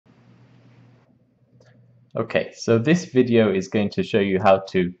Okay, so this video is going to show you how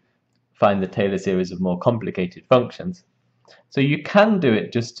to find the Taylor series of more complicated functions. So you can do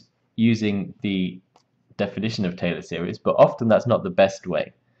it just using the definition of Taylor series, but often that's not the best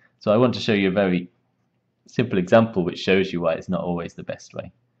way. So I want to show you a very simple example which shows you why it's not always the best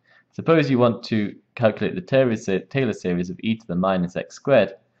way. Suppose you want to calculate the Taylor series of e to the minus x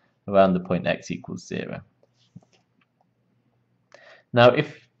squared around the point x equals 0. Now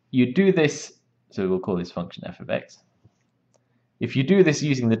if you do this, so we'll call this function f of x. If you do this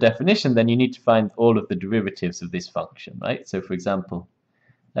using the definition, then you need to find all of the derivatives of this function, right? So for example,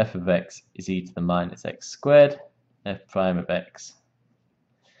 f of x is e to the minus x squared, f prime of x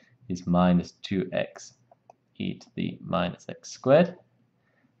is minus 2x e to the minus x squared,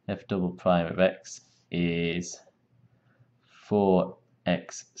 f double prime of x is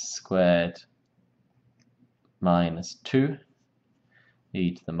 4x squared minus 2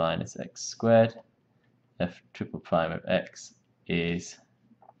 e to the minus x squared, f triple prime of x is,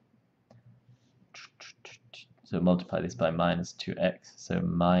 so multiply this by minus 2x, so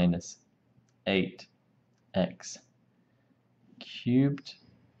minus 8x cubed,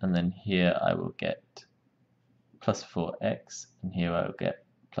 and then here I will get plus 4x, and here I will get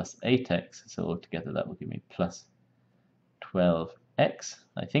plus 8x, so altogether that will give me plus 12x,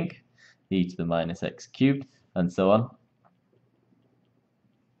 I think, e to the minus x cubed, and so on.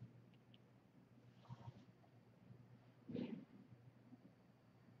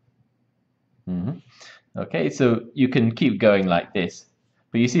 Okay, so you can keep going like this,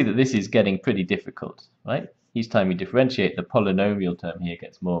 but you see that this is getting pretty difficult, right? Each time you differentiate, the polynomial term here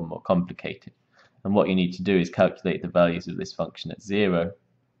gets more and more complicated. And what you need to do is calculate the values of this function at 0.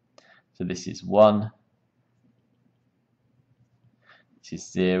 So this is 1, this is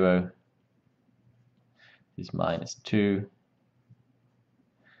 0, this is minus 2,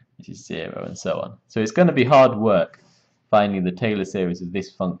 this is 0, and so on. So it's going to be hard work finding the Taylor series of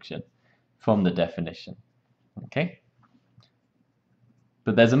this function from the definition. Okay?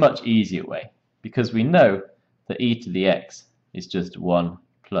 But there's a much easier way, because we know that e to the x is just 1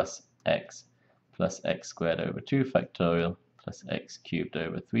 plus x squared over 2 factorial plus x cubed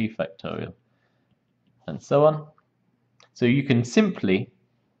over 3 factorial, and so on. So you can simply,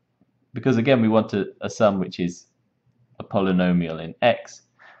 because again we want a sum which is a polynomial in x,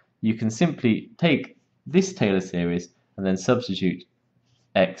 you can simply take this Taylor series and then substitute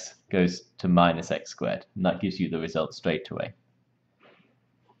x goes to minus x squared, and that gives you the result straight away.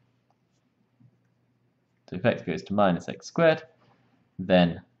 So if x goes to minus x squared,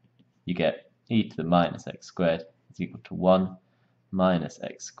 then you get e to the minus x squared is equal to 1 minus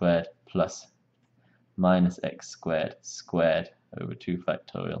x squared plus minus x squared squared over 2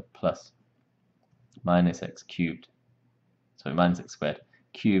 factorial plus minus x cubed, sorry, minus x squared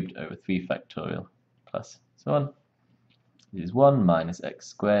cubed over 3 factorial plus so on. This is 1 minus x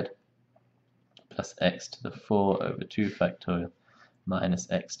squared plus x to the 4 over 2 factorial minus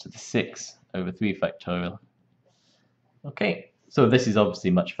x to the 6 over 3 factorial. Okay, so this is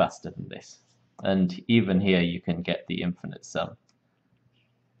obviously much faster than this. And even here you can get the infinite sum.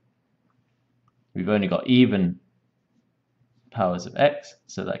 We've only got even powers of x,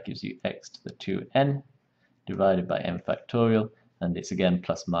 so that gives you x to the 2n divided by n factorial, and it's again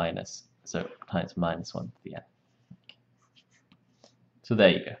plus minus, so times minus 1 to the n. So there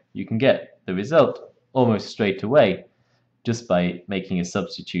you go. You can get the result almost straight away just by making a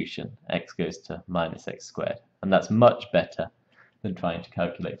substitution. X goes to minus x squared. And that's much better than trying to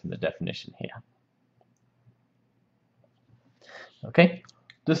calculate from the definition here. Okay,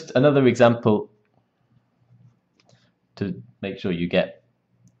 just another example to make sure you get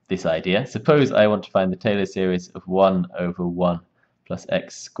this idea. Suppose I want to find the Taylor series of 1 over 1 plus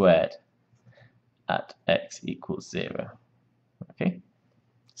x squared at x equals 0. Okay.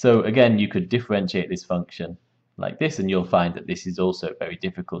 So again, you could differentiate this function like this, and you'll find that this is also very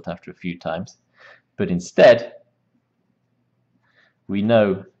difficult after a few times. But instead, we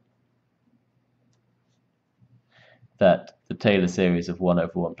know that the Taylor series of 1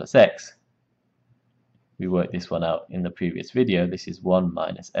 over 1 plus x, we worked this one out in the previous video, this is 1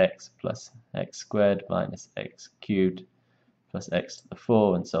 minus x plus x squared minus x cubed plus x to the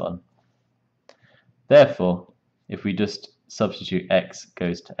 4, and so on. Therefore, if we just substitute x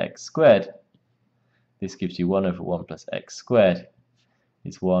goes to x squared, this gives you 1 over 1 plus x squared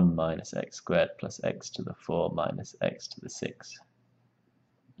is 1 minus x squared plus x to the 4 minus x to the 6,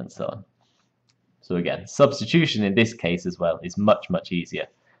 and so on. So again, substitution in this case as well is much, much easier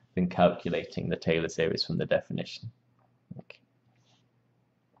than calculating the Taylor series from the definition. Okay.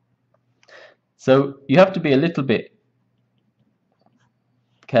 So you have to be a little bit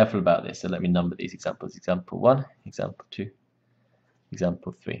careful about this, so let me number these examples. Example 1, example 2,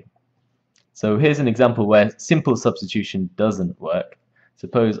 example 3. So here's an example where simple substitution doesn't work.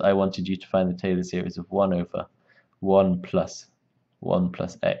 Suppose I wanted you to find the Taylor series of 1 over 1 plus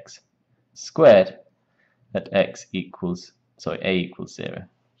x squared at a equals 0.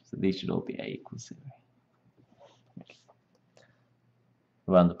 So these should all be a equals 0. Okay.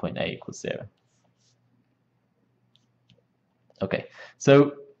 Around the point a equals 0. Okay,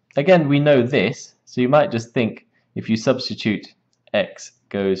 so again we know this, so you might just think if you substitute x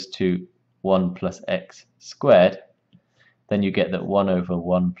goes to 1 plus x squared, then you get that 1 over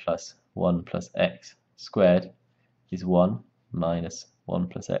 1 plus x squared is 1 minus 1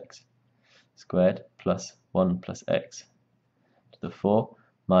 plus x squared plus 1 plus x to the 4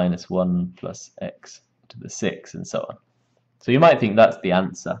 minus 1 plus x to the 6, and so on. So you might think that's the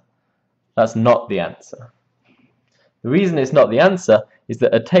answer. That's not the answer. The reason it's not the answer is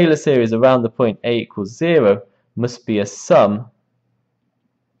that a Taylor series around the point a equals 0 must be a sum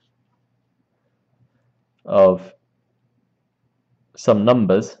of some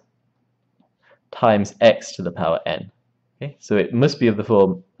numbers times x to the power n. Okay? So it must be of the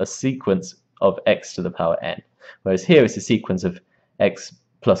form a sequence of x to the power n, whereas here it's a sequence of x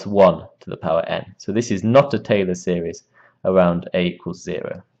plus 1 to the power n. So this is not a Taylor series around a equals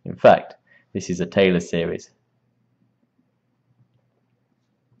 0. In fact, this is a Taylor series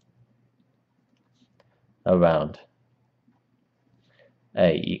around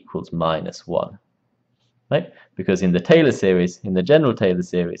a equals minus 1, right? Because in the Taylor series, in the general Taylor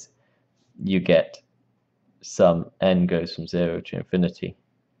series, you get sum n goes from 0 to infinity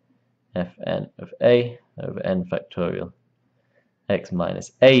fn of a over n factorial x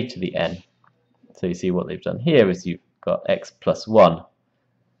minus a to the n. So you see what they've done here is you've got x plus 1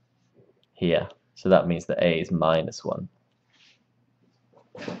 here, so that means that a is minus 1.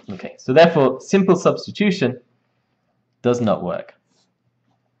 Okay, so therefore simple substitution does not work.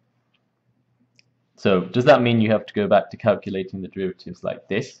 So does that mean you have to go back to calculating the derivatives like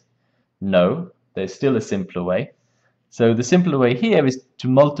this? No, there's still a simpler way. So the simpler way here is to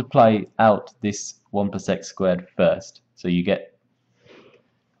multiply out this 1 plus x squared first. So you get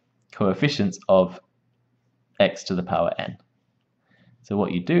coefficients of x to the power n. So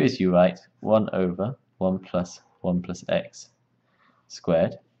what you do is you write 1 over 1 plus x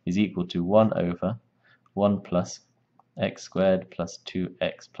squared is equal to 1 over 1 plus x squared plus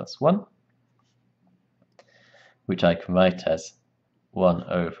 2x plus 1, which I can write as 1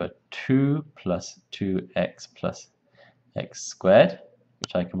 over 2 plus 2x plus x squared,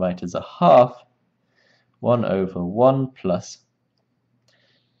 which I can write as a half 1 over 1 plus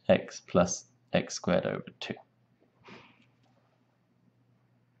x squared over 2.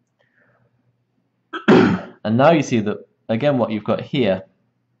 And now you see that again what you've got here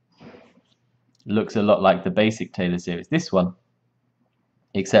looks a lot like the basic Taylor series, this one,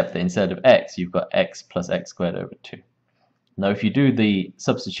 except that instead of x you've got x plus x squared over 2. Now if you do the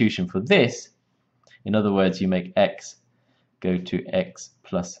substitution for this, in other words you make x go to x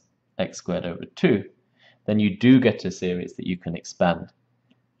plus x squared over 2, then you do get a series that you can expand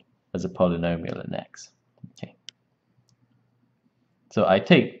as a polynomial in x. Okay. So I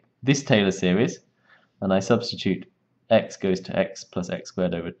take this Taylor series and I substitute x goes to x plus x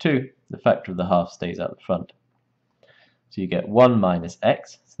squared over 2, the factor of the half stays out the front. So you get 1 minus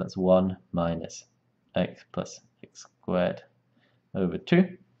x, so that's 1 minus x plus x squared over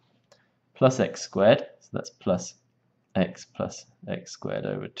 2, plus x squared, so that's plus x squared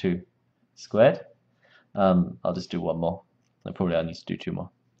over 2 squared. I'll just do one more. I need to do two more.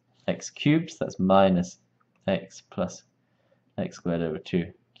 X cubed, so that's minus x plus x squared over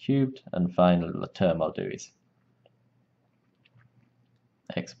 2 cubed, and final term I'll do is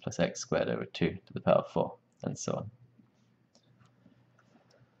x plus x squared over 2 to the power 4, and so on.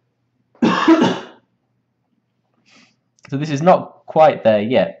 So this is not quite there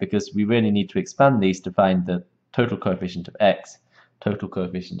yet, because we really need to expand these to find the total coefficient of x, total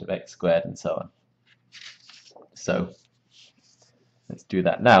coefficient of x squared, and so on. So let's do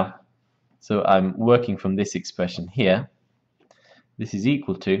that now. So I'm working from this expression here. This is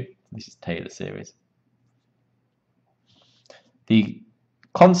equal to, this is Taylor series. The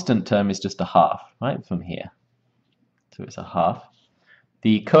constant term is just a half, right, from here. So it's a half.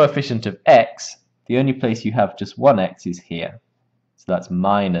 The coefficient of x, the only place you have just one x is here. So that's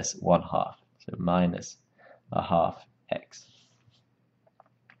minus 1/2. So minus a half x.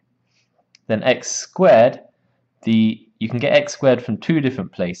 Then x squared, you can get x squared from two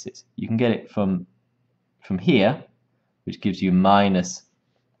different places. You can get it from here, which gives you minus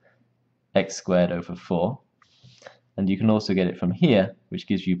x squared over 4. And you can also get it from here, which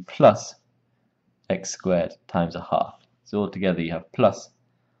gives you plus x squared times a half. So altogether you have plus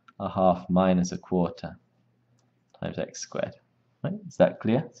a half minus a quarter times x squared. Right? Is that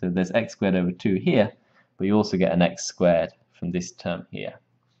clear? So there's x squared over 2 here, but you also get an x squared from this term here.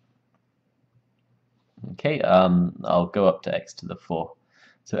 Okay, I'll go up to x to the 4.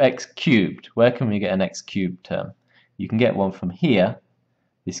 So x cubed, where can we get an x cubed term? You can get one from here.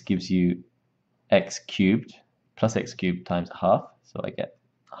 This gives you x cubed plus x cubed times a half. So I get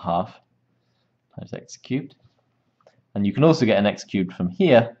a half times x cubed. And you can also get an x cubed from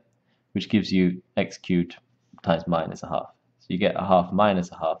here, which gives you x cubed times minus a half. So you get a half minus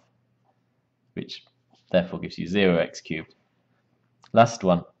a half, which therefore gives you 0x cubed. Last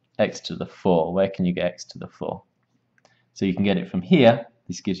one, x to the 4. Where can you get x to the 4? So you can get it from here.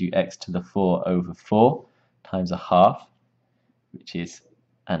 This gives you x to the 4 over 4 times a half, which is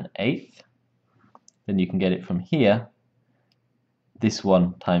an eighth. Then you can get it from here, this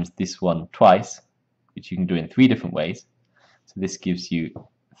one times this one twice, which you can do in 3 different ways. So this gives you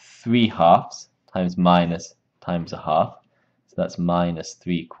 3 halves times minus times a half. So that's minus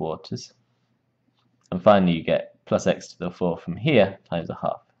 3 quarters. And finally you get plus x to the 4 from here times a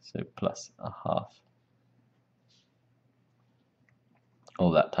half. So plus a half.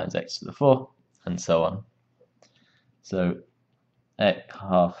 All that times x to the 4, and so on. So x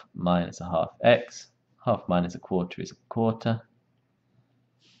half minus a half x. Half minus a quarter is a quarter.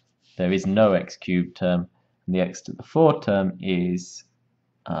 There is no x cubed term, and the x to the 4 term is,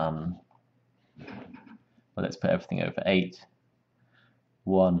 well, let's put everything over 8.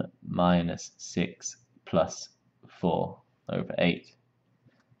 1 minus 6 plus 4 over 8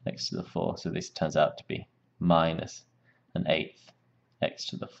 x to the 4. So this turns out to be minus an eighth x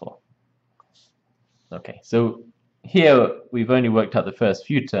to the 4. Okay, so here we've only worked out the first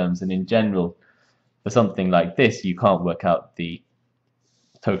few terms, and in general, for something like this, you can't work out the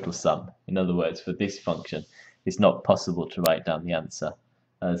total sum. In other words, for this function, it's not possible to write down the answer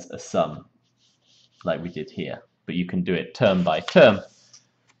as a sum like we did here, but you can do it term by term.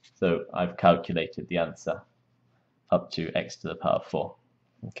 So I've calculated the answer up to x to the power 4.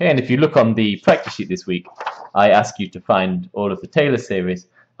 Okay, and if you look on the practice sheet this week, I ask you to find all of the Taylor series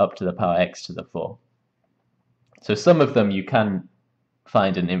up to the power x to the 4. So some of them you can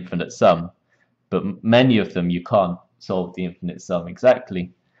find an infinite sum, but many of them you can't solve the infinite sum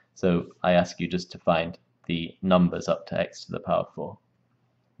exactly. So I ask you just to find the numbers up to x to the power 4,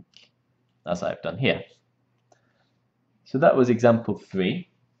 as I've done here. So that was example 3.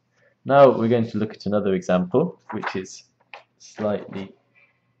 Now we're going to look at another example, which is slightly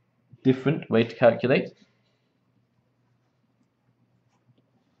different way to calculate.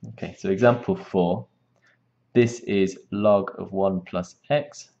 Okay, so example 4. This is log of 1 plus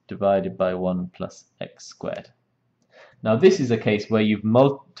x divided by 1 plus x squared. Now this is a case where you've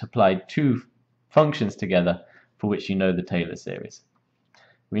multiplied 2 functions together for which you know the Taylor series.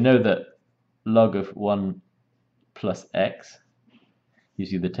 We know that log of 1 plus x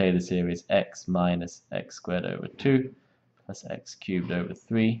gives you the Taylor series x minus x squared over 2 plus x cubed over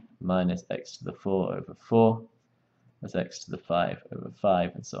 3 minus x to the 4 over 4 plus x to the 5 over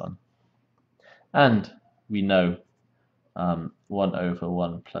 5, and so on. And we know 1 over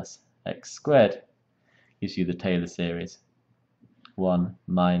 1 plus x squared gives you the Taylor series 1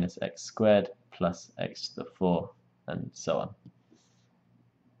 minus x squared plus x to the 4, and so on.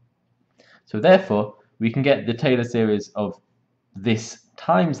 So therefore, we can get the Taylor series of this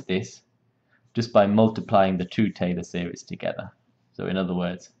times this just by multiplying the 2 Taylor series together. So in other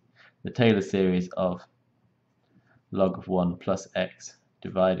words, the Taylor series of log of 1 plus x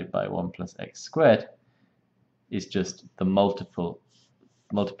divided by 1 plus x squared is just the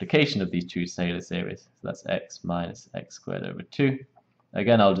multiplication of these 2 Taylor series. So that's x minus x squared over 2.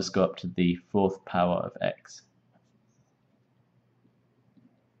 Again, I'll just go up to the 4th power of x.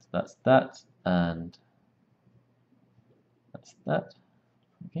 So that's that, and that's that.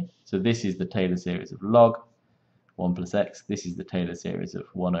 Okay, so this is the Taylor series of log 1 plus x. This is the Taylor series of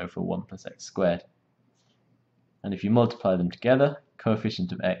 1 over 1 plus x squared. And if you multiply them together,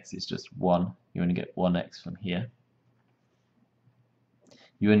 coefficient of x is just 1. You only get 1x from here.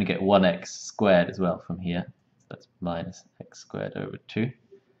 You only get 1x squared as well from here. So that's minus x squared over 2.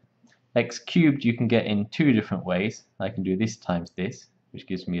 X cubed you can get in 2 different ways. I can do this times this, which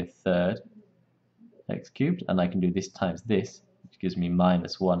gives me a third x cubed, and I can do this times this, which gives me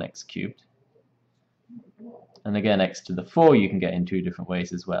minus 1x cubed. And again, x to the 4 you can get in 2 different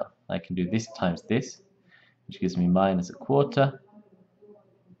ways as well. I can do this times this, which gives me minus a quarter,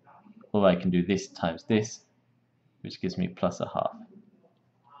 or I can do this times this, which gives me plus a half.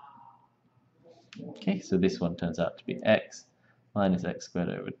 Okay, so this one turns out to be x minus x squared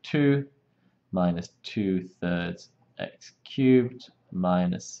over 2 minus 2/3 x cubed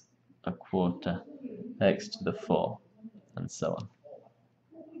minus 1/4 x to the 4, and so on.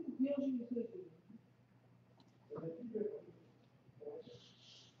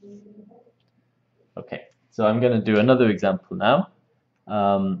 Okay, so I'm going to do another example now.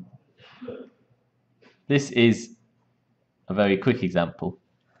 This is a very quick example.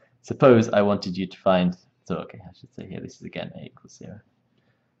 Suppose I wanted you to find, so okay, I should say here, this is again a equals 0.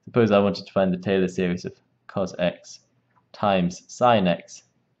 Suppose I wanted to find the Taylor series of cos x times sine x,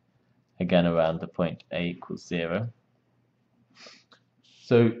 again around the point a equals 0.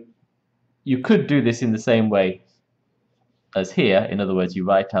 So you could do this in the same way as here. In other words, you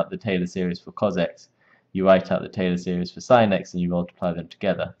write out the Taylor series for cos x, you write out the Taylor series for sine x, and you multiply them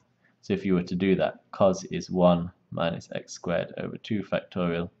together. So if you were to do that, cos is 1 minus x squared over 2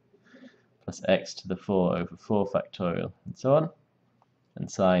 factorial plus x to the 4 over 4 factorial, and so on. And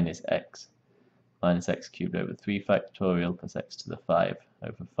sine is x minus x cubed over 3 factorial plus x to the 5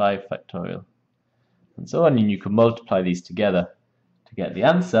 over 5 factorial, and so on. And you can multiply these together to get the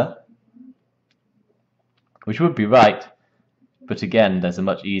answer, which would be right, but again, there's a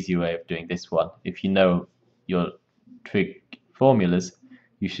much easier way of doing this one. If you know your trig formulas,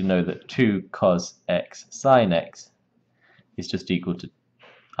 you should know that 2 cos x sine x is just equal to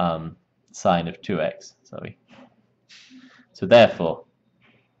sine of 2x, sorry. So therefore,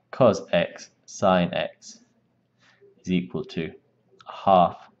 cos x sine x is equal to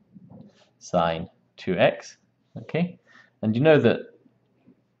half sine 2x, okay? And you know that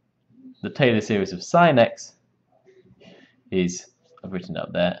the Taylor series of sine x is, I've written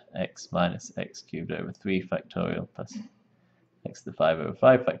up there, x minus x cubed over 3 factorial plus x to the 5 over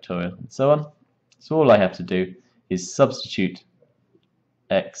 5 factorial, and so on. So all I have to do is substitute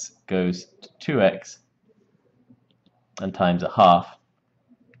x goes to 2x and times a half,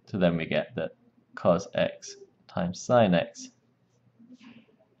 so then we get that cos x times sine x.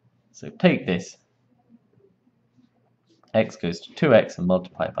 So take this, x goes to 2x and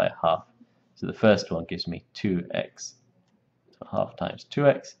multiply by a half. So the first one gives me 2x, so half times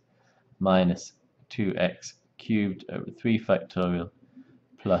 2x, minus 2x cubed over 3 factorial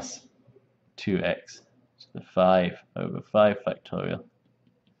plus 2x to the 5 over 5 factorial,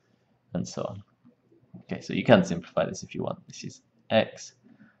 and so on. Okay, so you can simplify this if you want. This is x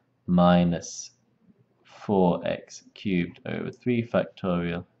minus 4x cubed over 3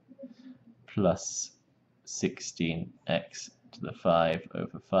 factorial plus 16x to the 5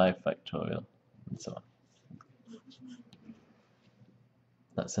 over 5 factorial, and so on.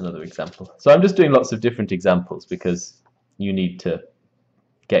 That's another example. So I'm just doing lots of different examples because you need to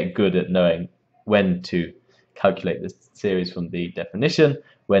get good at knowing when to calculate the series from the definition,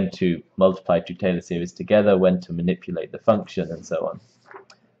 when to multiply two Taylor series together, when to manipulate the function, and so on.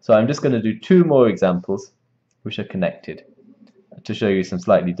 So I'm just going to do 2 more examples which are connected to show you some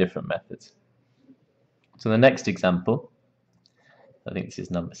slightly different methods. So the next example, I think this is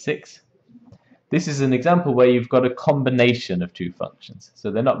number 6. This is an example where you've got a combination of 2 functions.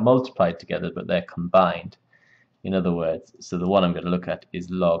 So they're not multiplied together, but they're combined. In other words, so the one I'm going to look at is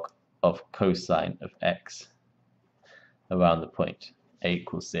log of cosine of x around the point a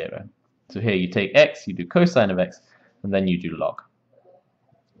equals 0. So here you take x, you do cosine of x, and then you do log.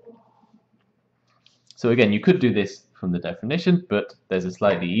 So again, you could do this from the definition, but there's a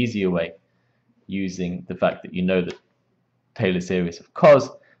slightly easier way using the fact that you know the Taylor series of cos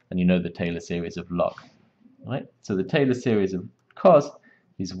and you know the Taylor series of log. Right? So the Taylor series of cos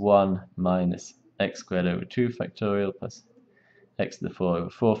is 1 minus x squared over 2 factorial plus x to the 4 over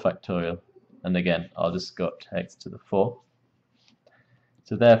 4 factorial, and again I'll just go up to x to the 4.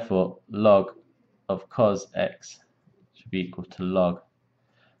 So therefore log of cos x should be equal to log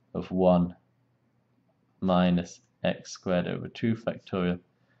of 1 minus x squared over 2 factorial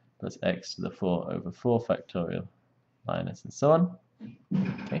plus x to the 4 over 4 factorial minus, and so on.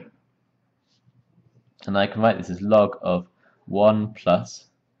 Okay. And I can write this as log of 1 plus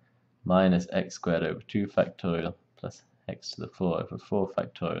minus x squared over 2 factorial plus x to the 4 over 4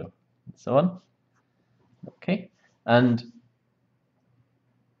 factorial, and so on. Okay, and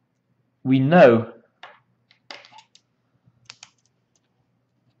we know,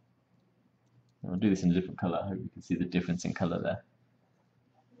 I'll do this in a different color, I hope you can see the difference in color there.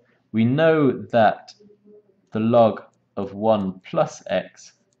 We know that the log of 1 plus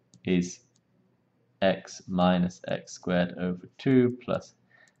x is x minus x squared over 2 plus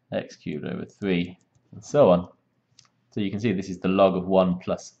x cubed over 3, and so on. So you can see this is the log of 1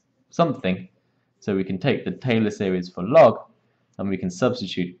 plus something. So we can take the Taylor series for log, and we can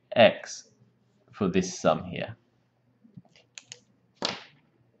substitute x for this sum here.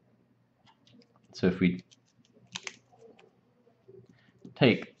 So if we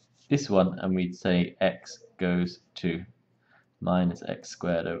take this one and we'd say x goes to minus x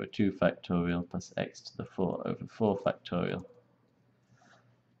squared over 2 factorial plus x to the 4 over 4 factorial,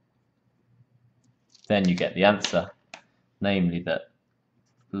 then you get the answer, namely that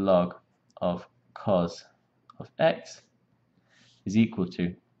log of cos of x is equal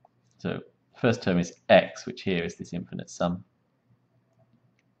to, so first term is x, which here is this infinite sum,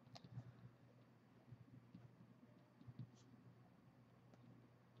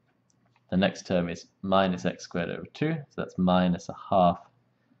 the next term is minus x squared over 2, so that's minus a half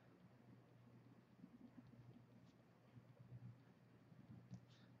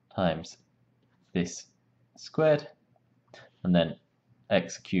times this squared, and then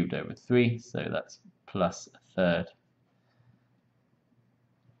x cubed over 3, so that's plus a third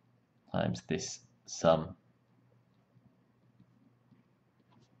times this sum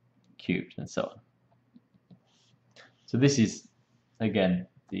cubed, and so on. So this is, again,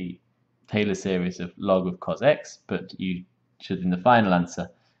 the Taylor series of log of cos x, but you should, in the final answer,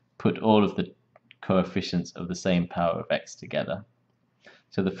 put all of the coefficients of the same power of x together.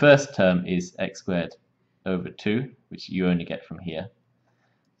 So the first term is x squared over 2, which you only get from here.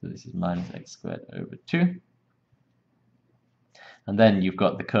 So this is minus x squared over 2. And then you've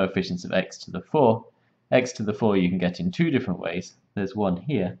got the coefficients of x to the 4. X to the 4 you can get in two different ways. There's one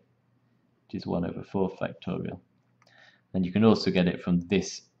here, which is 1 over 4 factorial. And you can also get it from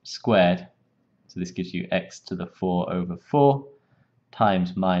this squared. So this gives you x to the 4 over 4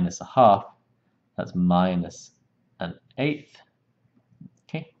 times minus a half. That's minus an eighth.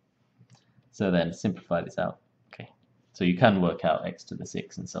 Okay. So then simplify this out. Okay. So you can work out x to the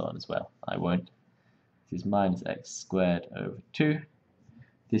 6 and so on as well. I won't. This is minus x squared over 2.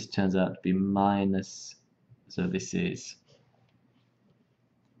 This turns out to be minus, so this is,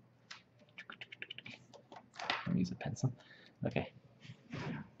 let me use a pencil. Okay.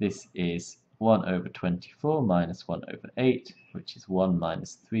 This is 1 over 24 minus 1 over 8, which is 1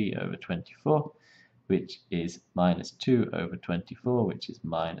 minus 3 over 24, which is minus 2 over 24, which is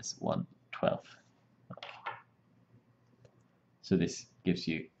minus 1/12. Okay. So this gives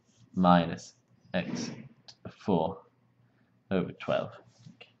you minus x to the 4 over 12.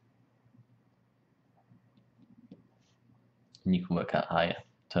 Okay. And you can work out higher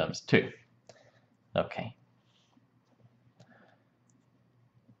terms too. Okay.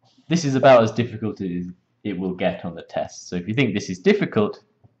 This is about as difficult as it will get on the test. So if you think this is difficult,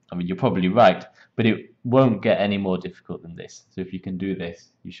 I mean, you're probably right, but it won't get any more difficult than this. So if you can do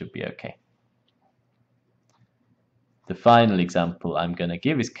this, you should be okay. The final example I'm going to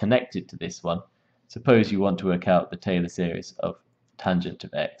give is connected to this one. Suppose you want to work out the Taylor series of tangent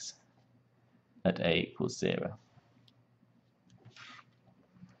of x at a equals 0.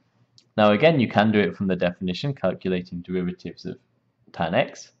 Now again, you can do it from the definition, calculating derivatives of tan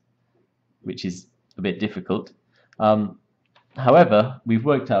x, which is a bit difficult. However, we've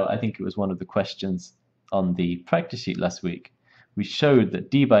worked out, I think it was one of the questions on the practice sheet last week, we showed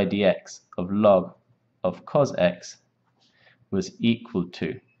that d by dx of log of cos x was equal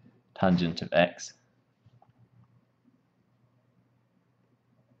to tangent of x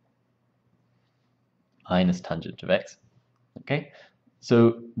minus tangent of x. Okay,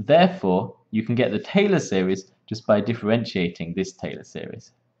 so therefore you can get the Taylor series just by differentiating this Taylor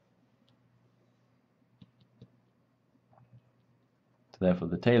series. So therefore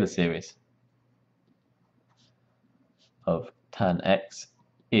the Taylor series of tan x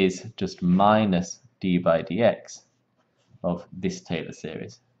is just minus d by dx of this Taylor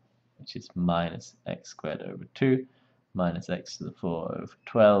series, which is minus x squared over 2 minus x to the 4 over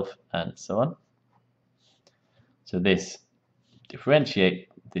 12, and so on. So this differentiate,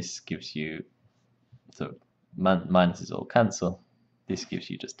 this gives you, so minuses all cancel, this gives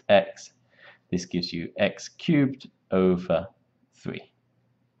you just x, this gives you x cubed over 3.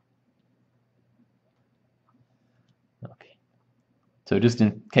 Okay. So just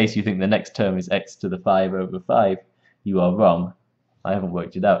in case you think the next term is x to the 5 over 5, you are wrong. I haven't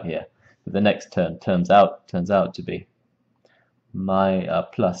worked it out here, but the next term turns out to be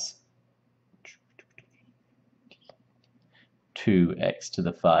plus 2x to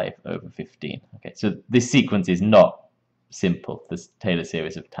the 5 over 15. Okay, so this sequence is not simple. This Taylor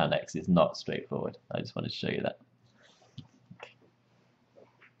series of tan x is not straightforward. I just wanted to show you that.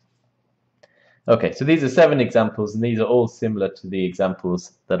 Okay, so these are 7 examples, and these are all similar to the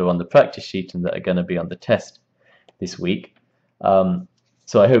examples that are on the practice sheet and that are going to be on the test this week.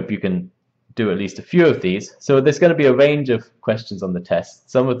 So I hope you can do at least a few of these. So there's going to be a range of questions on the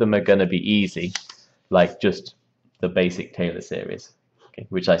test. Some of them are going to be easy, like just the basic Taylor series, okay,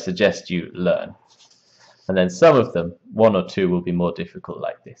 which I suggest you learn. And then some of them, one or two, will be more difficult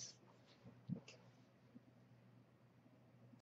like this.